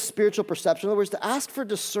wants to give us spiritual perception. In other words, to ask for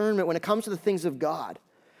discernment when it comes to the things of God.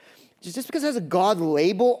 Just because it has a God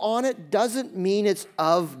label on it doesn't mean it's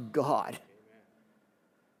of God.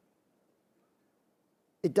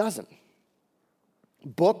 It doesn't.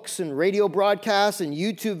 Books and radio broadcasts and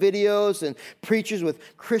YouTube videos and preachers with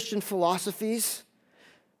Christian philosophies,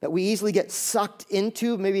 that we easily get sucked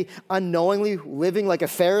into, maybe unknowingly living like a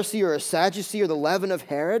Pharisee or a Sadducee or the leaven of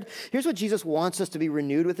Herod. Here's what Jesus wants us to be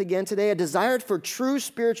renewed with again today: a desire for true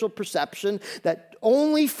spiritual perception that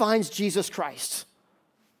only finds Jesus Christ.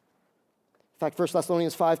 In fact, 1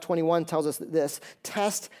 Thessalonians 5:21 tells us this: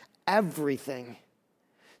 test everything.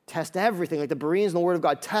 Test everything. Like the Bereans in the Word of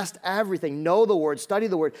God, test everything. Know the Word, study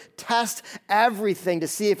the Word, test everything to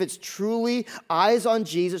see if it's truly eyes on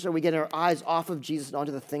Jesus, or are we getting our eyes off of Jesus and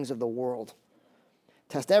onto the things of the world.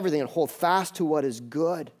 Test everything and hold fast to what is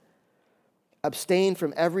good. Abstain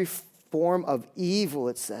from every form of evil,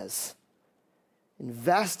 it says.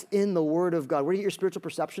 Invest in the Word of God. Where do you get your spiritual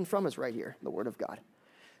perception from? It's right here, the Word of God.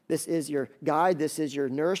 This is your guide. This is your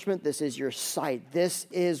nourishment. This is your sight. This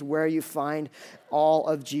is where you find all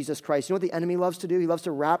of Jesus Christ. You know what the enemy loves to do? He loves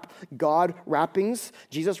to wrap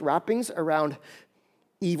Jesus wrappings around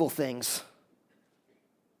evil things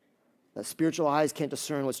that spiritual eyes can't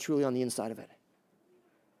discern what's truly on the inside of it.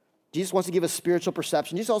 Jesus wants to give us spiritual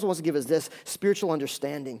perception. Jesus also wants to give us this spiritual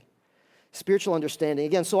understanding. Spiritual understanding.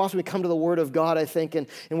 Again, so often we come to the Word of God, I think, and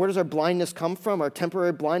where does our blindness come from, our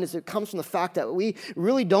temporary blindness? It comes from the fact that we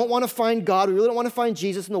really don't want to find God. We really don't want to find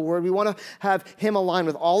Jesus in the Word. We want to have Him align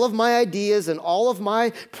with all of my ideas and all of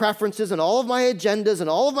my preferences and all of my agendas and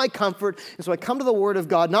all of my comfort. And so I come to the Word of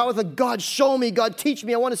God, not with a God, show me, God, teach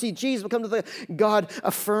me, I want to see Jesus, but come to the God,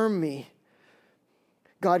 affirm me.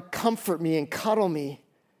 God, comfort me and cuddle me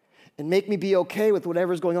and make me be okay with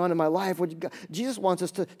whatever's going on in my life. Jesus wants us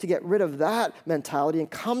to get rid of that mentality and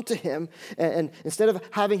come to Him. And instead of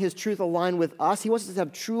having His truth align with us, He wants us to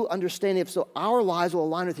have true understanding so our lives will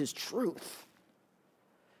align with His truth.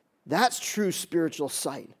 That's true spiritual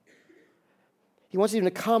sight. He wants even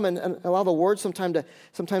to come and allow the Word sometimes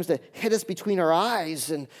to hit us between our eyes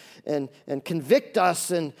and convict us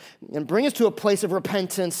and bring us to a place of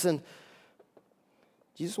repentance. And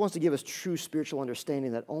Jesus wants to give us true spiritual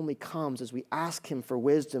understanding that only comes as we ask Him for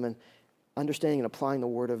wisdom and understanding and applying the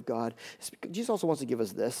Word of God. Jesus also wants to give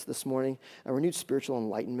us this morning, a renewed spiritual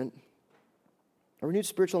enlightenment. A renewed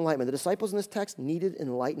spiritual enlightenment. The disciples in this text needed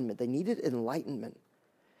enlightenment. They needed enlightenment.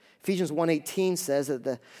 Ephesians 1:18 says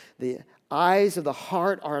that the eyes of the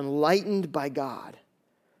heart are enlightened by God.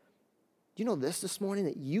 Do you know this morning,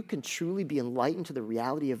 that you can truly be enlightened to the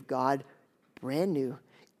reality of God brand new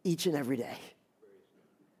each and every day?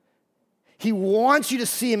 He wants you to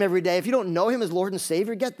see Him every day. If you don't know Him as Lord and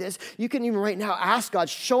Savior, get this. You can even right now ask God,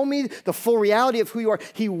 show me the full reality of who you are.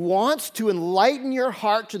 He wants to enlighten your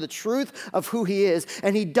heart to the truth of who He is.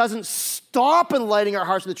 And He doesn't stop enlightening our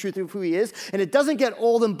hearts to the truth of who He is. And it doesn't get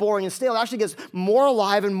old and boring and stale. It actually gets more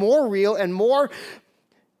alive and more real and more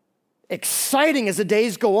exciting as the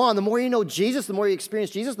days go on. The more you know Jesus, the more you experience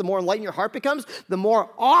Jesus, the more enlightened your heart becomes, the more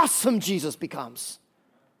awesome Jesus becomes.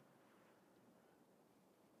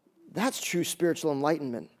 That's true spiritual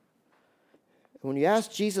enlightenment. When you ask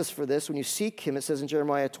Jesus for this, when you seek Him, it says in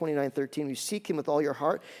Jeremiah 29:13, when you seek Him with all your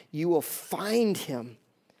heart, you will find Him.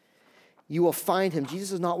 You will find Him.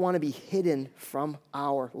 Jesus does not want to be hidden from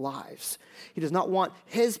our lives. He does not want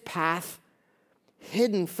His path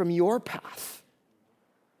hidden from your path.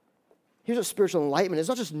 Here's what spiritual enlightenment is. It's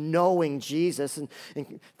not just knowing Jesus and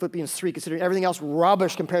Philippians 3, considering everything else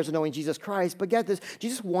rubbish compared to knowing Jesus Christ. But get this,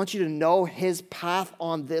 Jesus wants you to know His path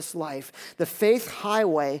on this life. The faith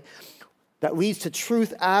highway that leads to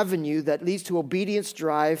Truth Avenue, that leads to Obedience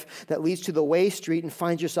Drive, that leads to the Way Street and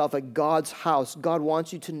finds yourself at God's house. God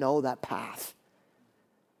wants you to know that path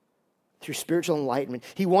through spiritual enlightenment.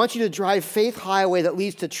 He wants you to drive Faith Highway that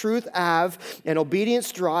leads to Truth Ave and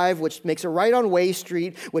Obedience Drive, which makes a right on Way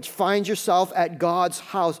Street, which finds yourself at God's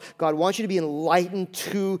house. God wants you to be enlightened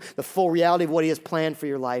to the full reality of what He has planned for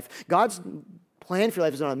your life. God's plan for your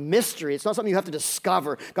life is not a mystery. It's not something you have to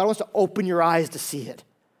discover. God wants to open your eyes to see it.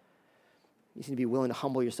 You need to be willing to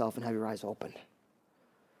humble yourself and have your eyes open.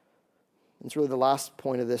 And it's really the last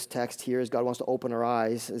point of this text here is God wants to open our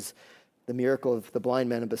eyes, is the miracle of the blind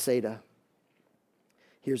man of Bethsaida.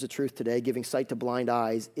 Here's the truth today. Giving sight to blind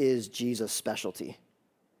eyes is Jesus' specialty.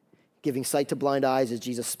 Giving sight to blind eyes is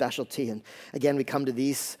Jesus' specialty. And again, we come to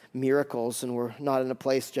these miracles and we're not in a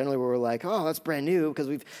place generally where we're like, oh, that's brand new, because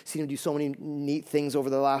we've seen Him do so many neat things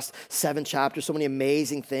over the last 7 chapters, so many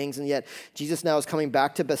amazing things. And yet Jesus now is coming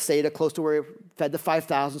back to Bethsaida, close to where He fed the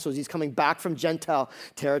 5,000. So He's coming back from Gentile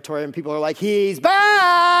territory and people are like, He's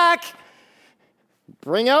back!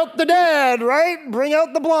 Bring out the dead, right? Bring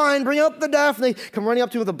out the blind, bring out the deaf. And they come running up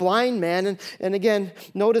to the blind man. And again,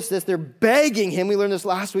 notice this, they're begging Him. We learned this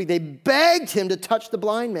last week. They begged Him to touch the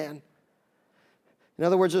blind man. In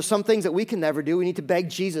other words, there's some things that we can never do. We need to beg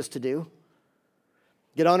Jesus to do.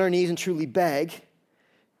 Get on our knees and truly beg.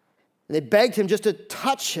 And they begged him just to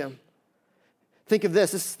touch him. Think of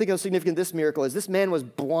this. Think how significant this miracle is. This man was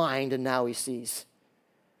blind and now he sees.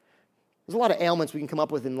 There's a lot of ailments we can come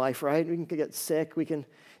up with in life, right? We can get sick. We can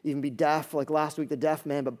even be deaf, like last week, the deaf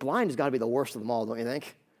man. But blind has got to be the worst of them all, don't you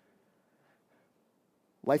think?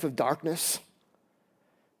 Life of darkness.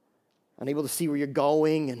 Unable to see where you're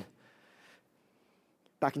going. And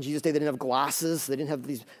back in Jesus' day, they didn't have glasses. They didn't have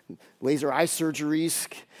these laser eye surgeries.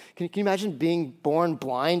 Can you imagine being born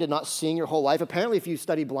blind and not seeing your whole life? Apparently, if you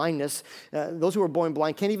study blindness, those who are born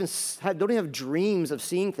blind don't even have dreams of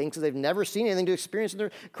seeing things because they've never seen anything to experience. And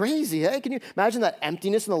they're crazy. Hey? Can you imagine that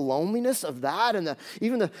emptiness and the loneliness of that? And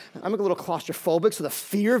I'm a little claustrophobic, so the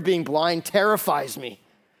fear of being blind terrifies me.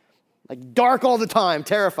 Like dark all the time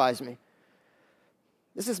terrifies me.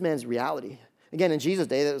 This is man's reality. Again, in Jesus'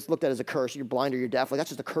 day, that was looked at as a curse. You're blind or you're deaf. Like, that's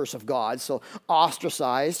just a curse of God. So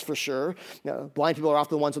ostracized for sure. Blind people are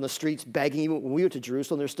often the ones on the streets begging. Even when we went to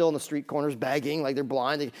Jerusalem, they're still on the street corners begging. Like, they're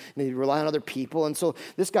blind. They rely on other people. And so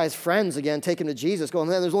this guy's friends, again, take him to Jesus, going,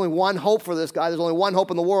 man, there's only one hope for this guy. There's only one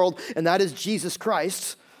hope in the world, and that is Jesus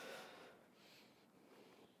Christ.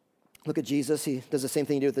 Look at Jesus. He does the same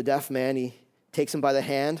thing he did with the deaf man. He takes him by the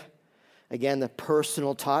hand. Again, the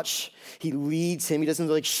personal touch. He leads him. He doesn't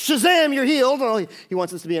like, Shazam, you're healed. No, he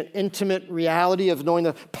wants this to be an intimate reality of knowing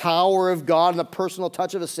the power of God and the personal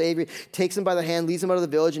touch of a Savior. Takes him by the hand, leads him out of the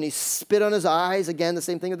village, and he spit on his eyes. Again, the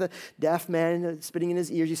same thing with the deaf man, spitting in his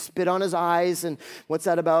ears. He spit on his eyes. And what's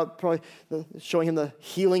that about? Probably showing him the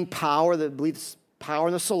healing power that believes power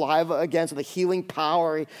in the saliva again, so the healing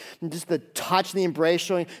power, and just the touch and the embrace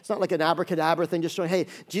showing, it's not like an abracadabra thing, just showing, hey,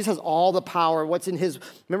 Jesus has all the power. What's in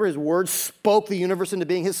remember his words spoke the universe into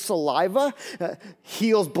being. His saliva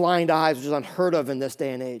heals blind eyes, which is unheard of in this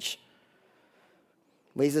day and age.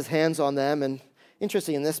 Lays his hands on them, and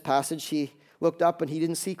interesting, in this passage, he looked up and he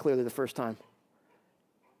didn't see clearly the first time.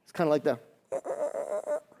 It's kind of like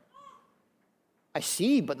I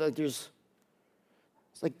see, but there's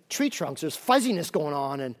like tree trunks. There's fuzziness going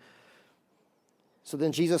on. And so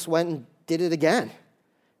then Jesus went and did it again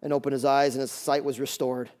and opened his eyes and his sight was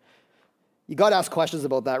restored. You got to ask questions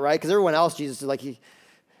about that, right? Because everyone else, Jesus is like,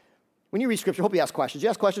 when you read Scripture, I hope you ask questions. You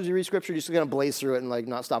ask questions, you read Scripture, you're just going to blaze through it and like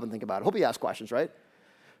not stop and think about it. I hope you ask questions, right?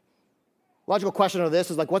 Logical question of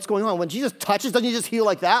this is like, what's going on? When Jesus touches, doesn't he just heal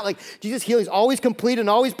like that? Like Jesus' healing is always complete and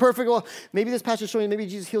always perfect. Well, maybe this passage is showing maybe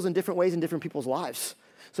Jesus heals in different ways in different people's lives.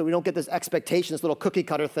 So we don't get this expectation, this little cookie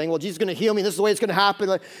cutter thing. Well, Jesus is going to heal me. This is the way it's going to happen.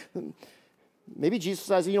 Like, maybe Jesus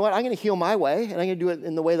says, you know what? I'm going to heal my way, and I'm going to do it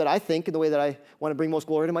in the way that I think, in the way that I want to bring most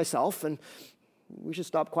glory to myself. And we should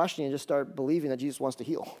stop questioning and just start believing that Jesus wants to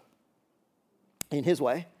heal in his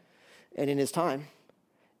way and in his time,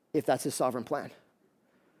 if that's his sovereign plan.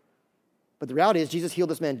 But the reality is Jesus healed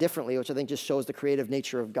this man differently, which I think just shows the creative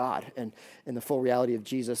nature of God and the full reality of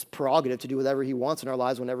Jesus' prerogative to do whatever he wants in our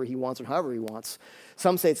lives whenever he wants and however he wants.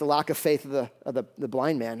 Some say it's a lack of faith of the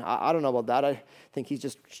blind man. I don't know about that. I think he's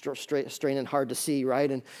just straining hard to see, right?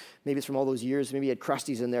 And maybe it's from all those years. Maybe he had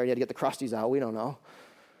crusties in there and he had to get the crusties out. We don't know.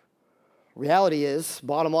 Reality is,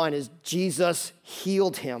 bottom line is, Jesus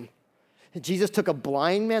healed him. Jesus took a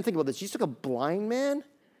blind man. Think about this. Jesus took a blind man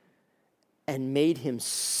and made him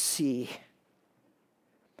see.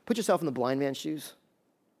 Put yourself in the blind man's shoes.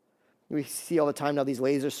 We see all the time now these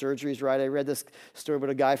laser surgeries, right? I read this story about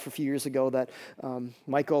a guy for a few years ago that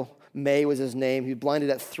Michael May was his name. He was blinded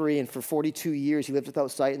at 3, and for 42 years he lived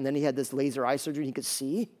without sight, and then he had this laser eye surgery and he could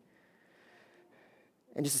see.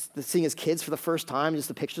 And just seeing his kids for the first time, just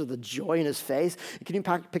the pictures of the joy in his face. Can you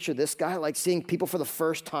picture this guy, like seeing people for the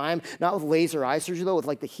first time, not with laser eye surgery though, with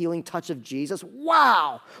like the healing touch of Jesus?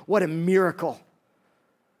 Wow, what a miracle.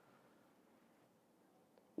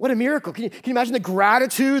 What a miracle. Can you imagine the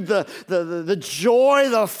gratitude, the joy,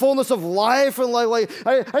 the fullness of life? And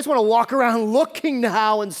I just want to walk around looking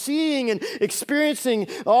now and seeing and experiencing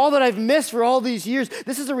all that I've missed for all these years.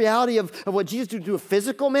 This is a reality of what Jesus did to a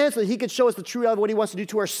physical man so that he could show us the true reality of what he wants to do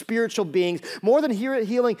to our spiritual beings. More than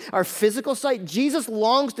healing our physical sight, Jesus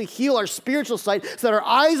longs to heal our spiritual sight so that our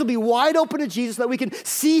eyes will be wide open to Jesus, so that we can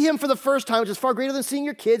see him for the first time, which is far greater than seeing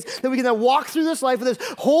your kids, that we can then walk through this life with this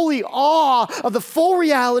holy awe of the full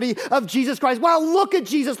reality of Jesus Christ. Wow, look at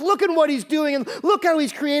Jesus. Look at what he's doing, and look how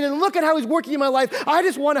he's created, and look at how he's working in my life. I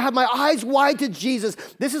just want to have my eyes wide to Jesus.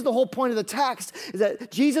 This is the whole point of the text, is that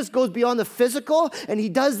Jesus goes beyond the physical, and he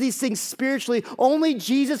does these things spiritually. Only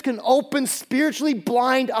Jesus can open spiritually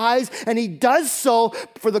blind eyes, and he does so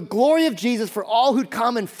for the glory of Jesus for all who'd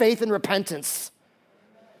come in faith and repentance.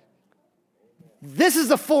 This is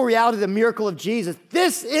the full reality of the miracle of Jesus.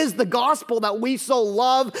 This is the gospel that we so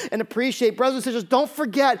love and appreciate. Brothers and sisters, don't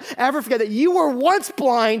ever forget that you were once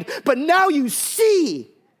blind, but now you see.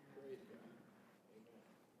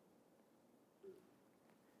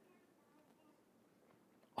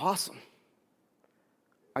 awesome.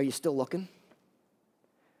 Are you still looking?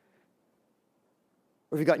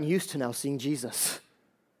 Or have you gotten used to now seeing Jesus?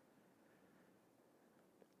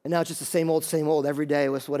 And now it's just the same old every day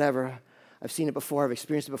with whatever. I've seen it before, I've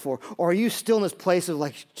experienced it before. Or are you still in this place of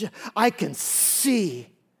like, I can see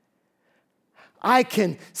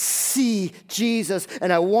Jesus,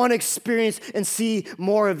 and I want to experience and see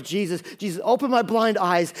more of Jesus. Jesus, open my blind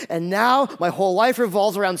eyes, and now my whole life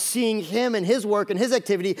revolves around seeing him and his work and his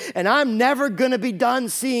activity, and I'm never going to be done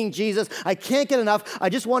seeing Jesus. I can't get enough. I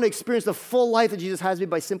just want to experience the full life that Jesus has me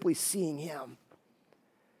by simply seeing him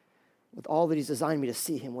with all that he's designed me to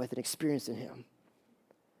see him with and experience in him.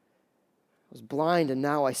 I was blind, and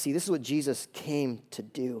now I see. This is what Jesus came to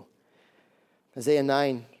do. Isaiah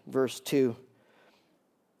 9, verse 2.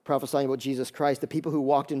 Prophesying about Jesus Christ, the people who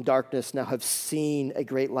walked in darkness now have seen a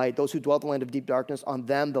great light. Those who dwelt in the land of deep darkness, on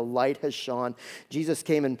them the light has shone. Jesus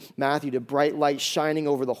came in Matthew to bright light shining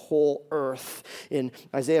over the whole earth. In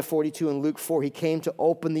Isaiah 42 and Luke 4, he came to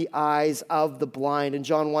open the eyes of the blind. In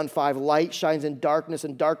John 1:5, light shines in darkness,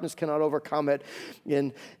 and darkness cannot overcome it.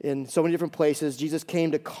 In so many different places, Jesus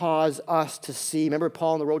came to cause us to see. Remember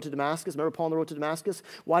Paul on the road to Damascus?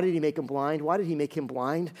 Why did he make him blind? Why did he make him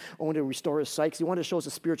blind? Only to restore his sight, because he wanted to show us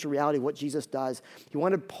the spiritual reality of what Jesus does. He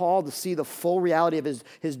wanted Paul to see the full reality of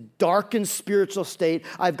his darkened spiritual state.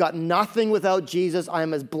 I've got nothing without Jesus. I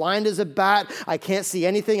am as blind as a bat. I can't see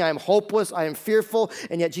anything. I am hopeless. I am fearful.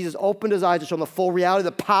 And yet Jesus opened his eyes to show him the full reality,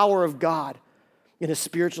 the power of God in a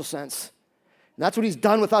spiritual sense. And that's what he's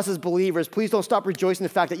done with us as believers. Please don't stop rejoicing in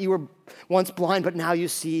the fact that you were once blind, but now you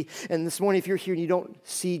see. And this morning, if you're here and you don't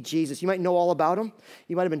see Jesus, you might know all about him.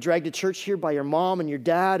 You might have been dragged to church here by your mom and your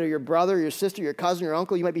dad or your brother or your sister, your cousin, your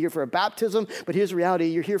uncle. You might be here for a baptism, but here's the reality.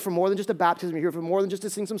 You're here for more than just a baptism. You're here for more than just to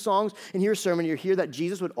sing some songs and hear a sermon. You're here that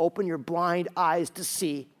Jesus would open your blind eyes to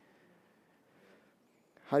see.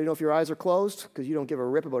 How do you know if your eyes are closed? Because you don't give a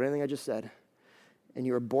rip about anything I just said. And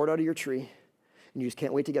you are bored out of your tree. And you just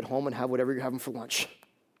can't wait to get home and have whatever you're having for lunch.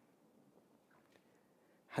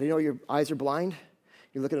 How do you know your eyes are blind?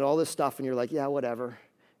 You're looking at all this stuff and you're like, yeah, whatever.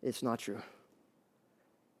 It's not true.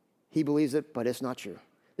 He believes it, but it's not true.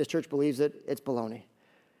 This church believes it. It's baloney.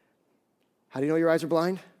 How do you know your eyes are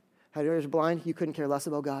blind? How do you know your eyes are blind? You couldn't care less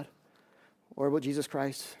about God or about Jesus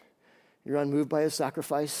Christ. You're unmoved by his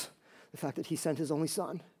sacrifice, the fact that he sent his only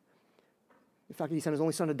son, the fact that he sent his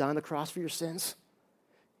only son to die on the cross for your sins.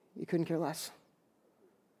 You couldn't care less.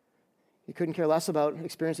 You couldn't care less about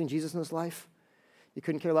experiencing Jesus in this life. You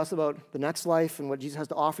couldn't care less about the next life and what Jesus has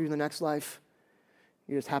to offer you in the next life.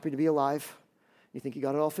 You're just happy to be alive. You think you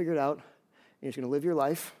got it all figured out. And you're just going to live your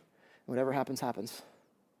life, and whatever happens, happens.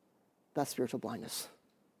 That's spiritual blindness.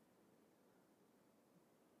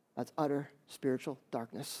 That's utter spiritual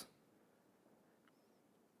darkness.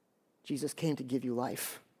 Jesus came to give you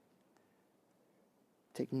life,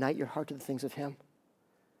 to ignite your heart to the things of him,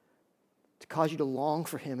 to cause you to long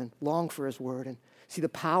for him and long for his word and see the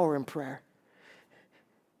power in prayer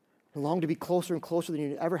and long to be closer and closer than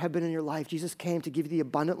you ever have been in your life. Jesus came to give you the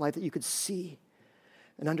abundant life that you could see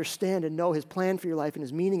and understand and know his plan for your life and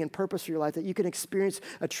his meaning and purpose for your life, that you can experience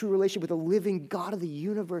a true relationship with the living God of the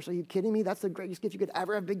universe. Are you kidding me? That's the greatest gift you could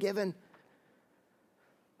ever have been given.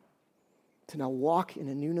 To now walk in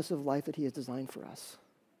a newness of life that he has designed for us.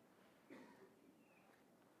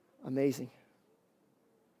 Amazing.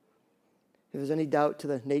 If there's any doubt to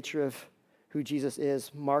the nature of who Jesus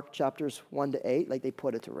is, Mark chapters 1-8, like they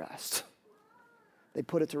put it to rest. They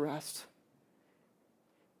put it to rest.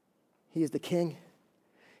 He is the King.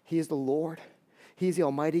 He is the Lord. He is the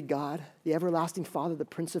Almighty God, the everlasting Father, the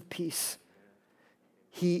Prince of Peace.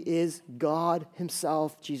 He is God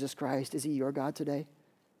himself, Jesus Christ. Is he your God today?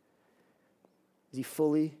 Is he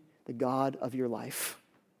fully the God of your life?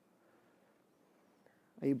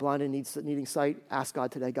 Are you blind and needing sight? Ask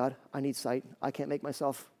God today, God, I need sight. I can't make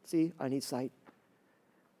myself see. I need sight.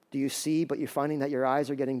 Do you see, but you're finding that your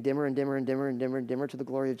eyes are getting dimmer and dimmer and dimmer and dimmer and dimmer to the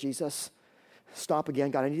glory of Jesus? Stop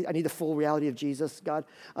again, God. I need the full reality of Jesus. God,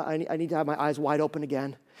 I need to have my eyes wide open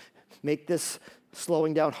again. Make this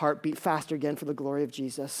slowing down heart beat faster again for the glory of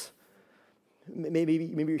Jesus. Maybe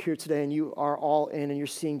you're here today and you are all in and you're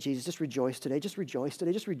seeing Jesus. Just rejoice today. Just rejoice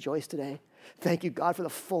today. Just rejoice today. Thank you, God, for the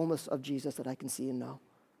fullness of Jesus that I can see and know.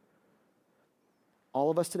 All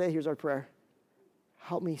of us today, here's our prayer.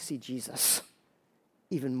 Help me see Jesus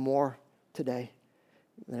even more today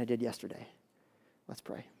than I did yesterday. Let's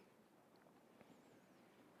pray.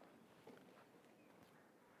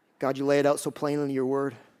 God, you lay it out so plainly in your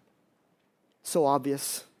word, so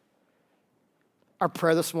obvious. Our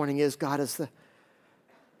prayer this morning is, God, as the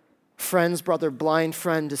friends brought their blind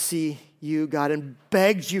friend to see you, God, and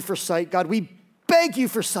begged you for sight, God, we beg you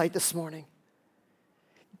for sight this morning.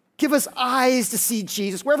 Give us eyes to see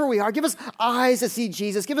Jesus. Wherever we are, give us eyes to see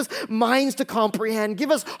Jesus. Give us minds to comprehend.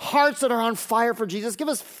 Give us hearts that are on fire for Jesus. Give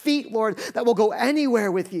us feet, Lord, that will go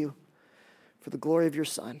anywhere with you for the glory of your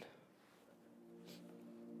Son.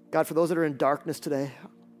 God, for those that are in darkness today,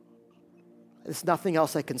 there's nothing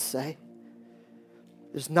else I can say.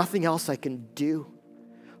 There's nothing else I can do.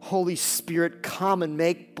 Holy Spirit, come and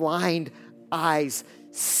make blind eyes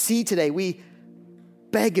see today. We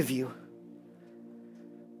beg of you,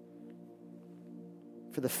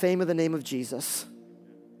 for the fame of the name of Jesus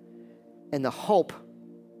and the hope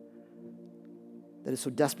that is so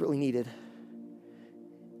desperately needed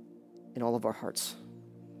in all of our hearts.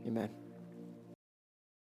 Amen.